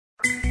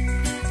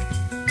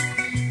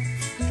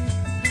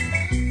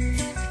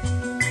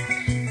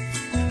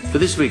For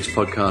this week's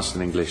podcast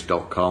on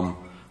English.com,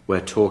 we're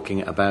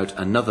talking about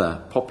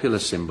another popular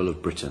symbol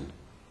of Britain,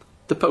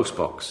 the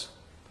postbox.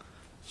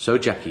 So,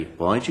 Jackie,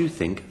 why do you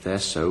think they're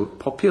so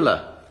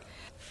popular?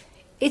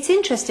 It's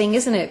interesting,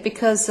 isn't it?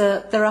 Because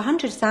there are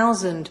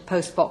 100,000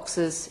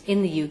 postboxes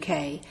in the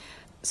UK,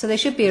 so they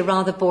should be a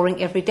rather boring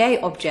everyday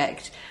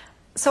object.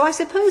 So I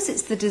suppose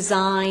it's the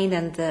design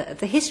and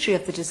the history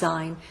of the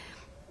design.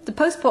 The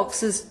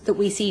postboxes that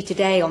we see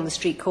today on the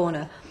street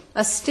corner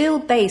are still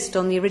based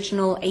on the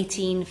original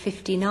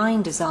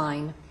 1859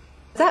 design.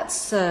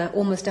 That's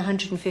almost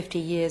 150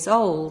 years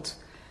old.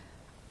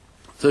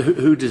 So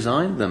who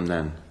designed them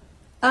then?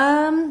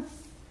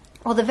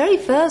 Well, the very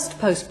first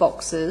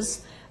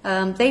postboxes,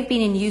 they've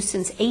been in use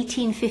since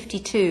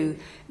 1852.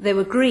 They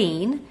were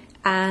green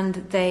and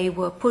they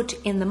were put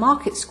in the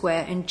market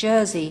square in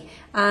Jersey,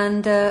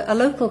 and a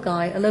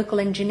local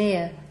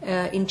engineer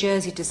in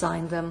Jersey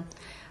designed them.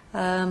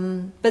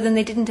 But then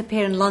they didn't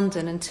appear in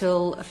London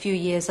until a few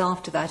years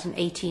after that, in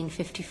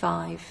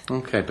 1855.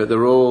 Okay, but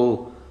they're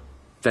all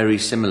very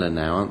similar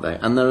now, aren't they?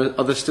 And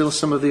are there still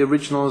some of the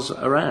originals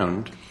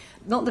around?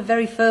 Not the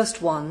very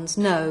first ones,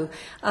 no.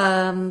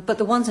 But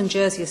the ones in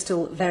Jersey are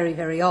still very,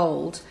 very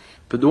old.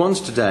 But the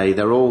ones today,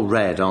 they're all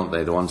red, aren't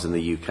they? The ones in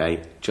the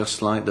UK,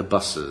 just like the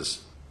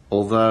buses.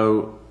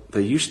 Although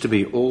there used to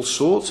be all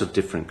sorts of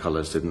different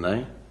colours, didn't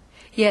they?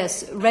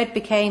 Yes, red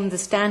became the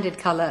standard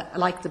colour,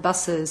 like the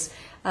buses,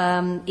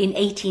 in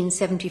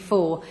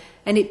 1874,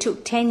 and it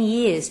took 10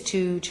 years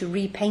to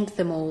repaint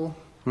them all.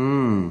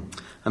 And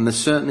there's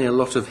certainly a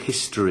lot of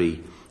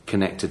history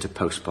connected to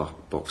post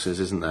boxes,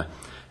 isn't there?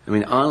 I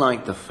mean, I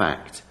like the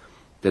fact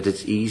that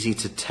it's easy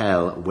to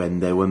tell when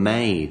they were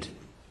made.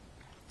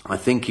 I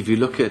think if you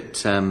look at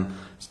some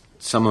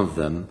of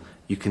them,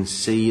 you can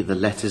see the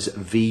letters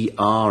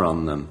VR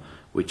on them,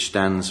 which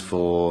stands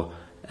for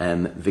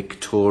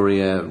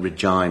Victoria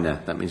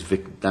Regina. That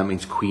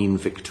means Queen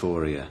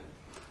Victoria.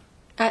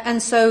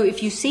 And so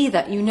if you see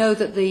that, you know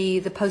that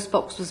the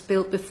postbox was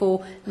built before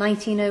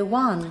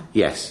 1901.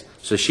 Yes,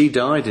 so she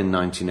died in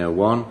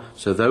 1901,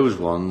 so those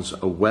ones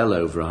are well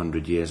over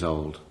 100 years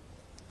old.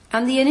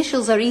 And the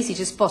initials are easy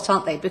to spot,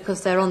 aren't they?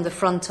 Because they're on the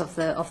front of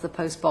the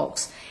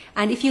postbox.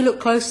 And if you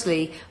look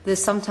closely,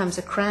 there's sometimes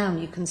a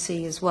crown you can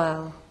see as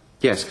well.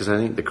 Yes, because I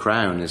think the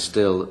crown is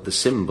still the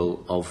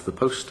symbol of the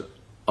post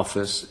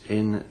office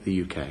in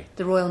the UK.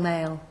 The Royal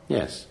Mail.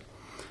 Yes.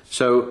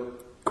 So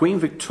Queen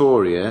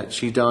Victoria,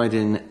 she died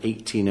in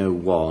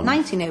 1801.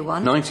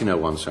 1901.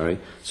 1901, sorry.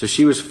 So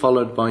she was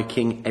followed by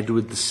King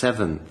Edward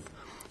VII.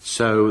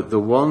 So the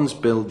ones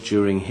built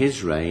during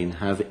his reign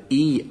have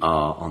ER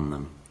on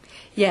them.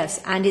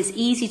 Yes, and it's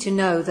easy to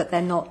know that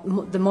they're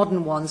not the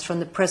modern ones from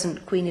the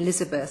present Queen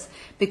Elizabeth,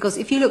 because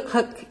if you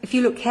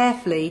look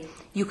carefully,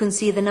 you can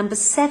see the number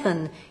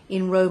 7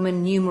 in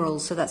Roman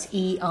numerals, so that's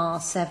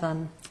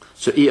ER7.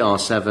 So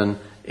ER7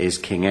 is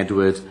King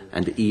Edward,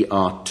 and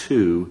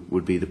ER2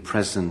 would be the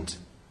present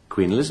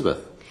Queen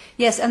Elizabeth.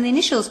 Yes, and the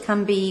initials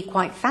can be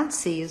quite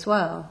fancy as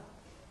well.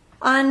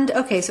 And,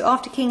 okay, so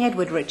after King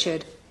Edward,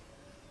 Richard?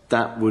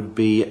 That would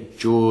be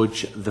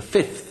George V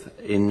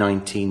in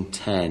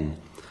 1910.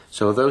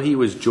 So although he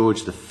was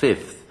George V,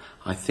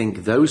 I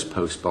think those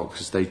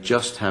postboxes, they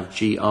just have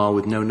GR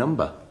with no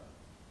number.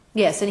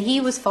 Yes, and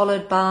he was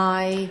followed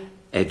by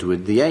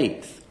Edward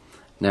VIII.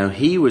 Now,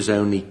 he was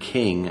only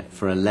king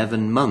for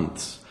 11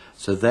 months,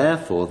 so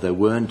therefore there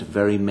weren't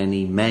very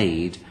many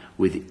made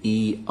with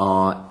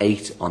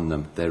ER8 on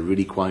them. They're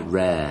really quite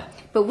rare.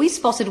 But we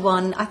spotted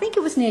one, I think it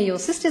was near your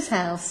sister's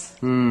house.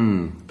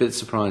 Bit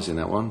surprising,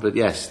 that one. But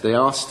yes, there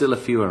are still a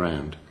few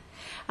around.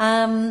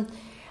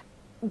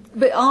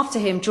 But after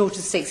him, George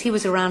VI, he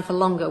was around for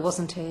longer,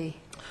 wasn't he?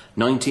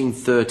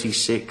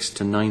 1936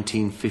 to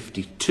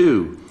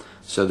 1952.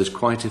 So there's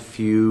quite a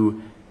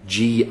few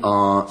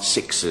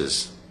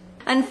GR6s.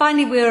 And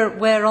finally,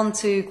 we're on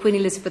to Queen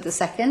Elizabeth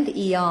II,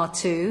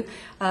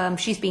 ER2.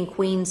 She's been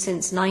queen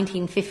since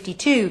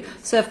 1952.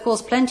 So, of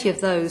course, plenty of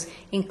those,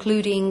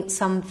 including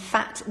some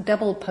fat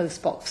double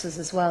postboxes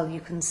as well, you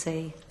can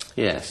see.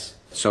 Yes.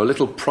 So a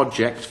little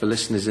project for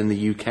listeners in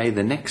the UK.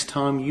 The next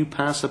time you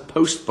pass a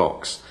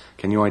postbox,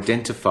 can you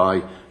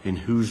identify in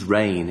whose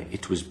reign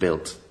it was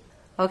built?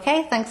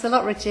 OK, thanks a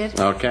lot, Richard.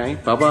 OK,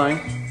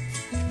 bye-bye.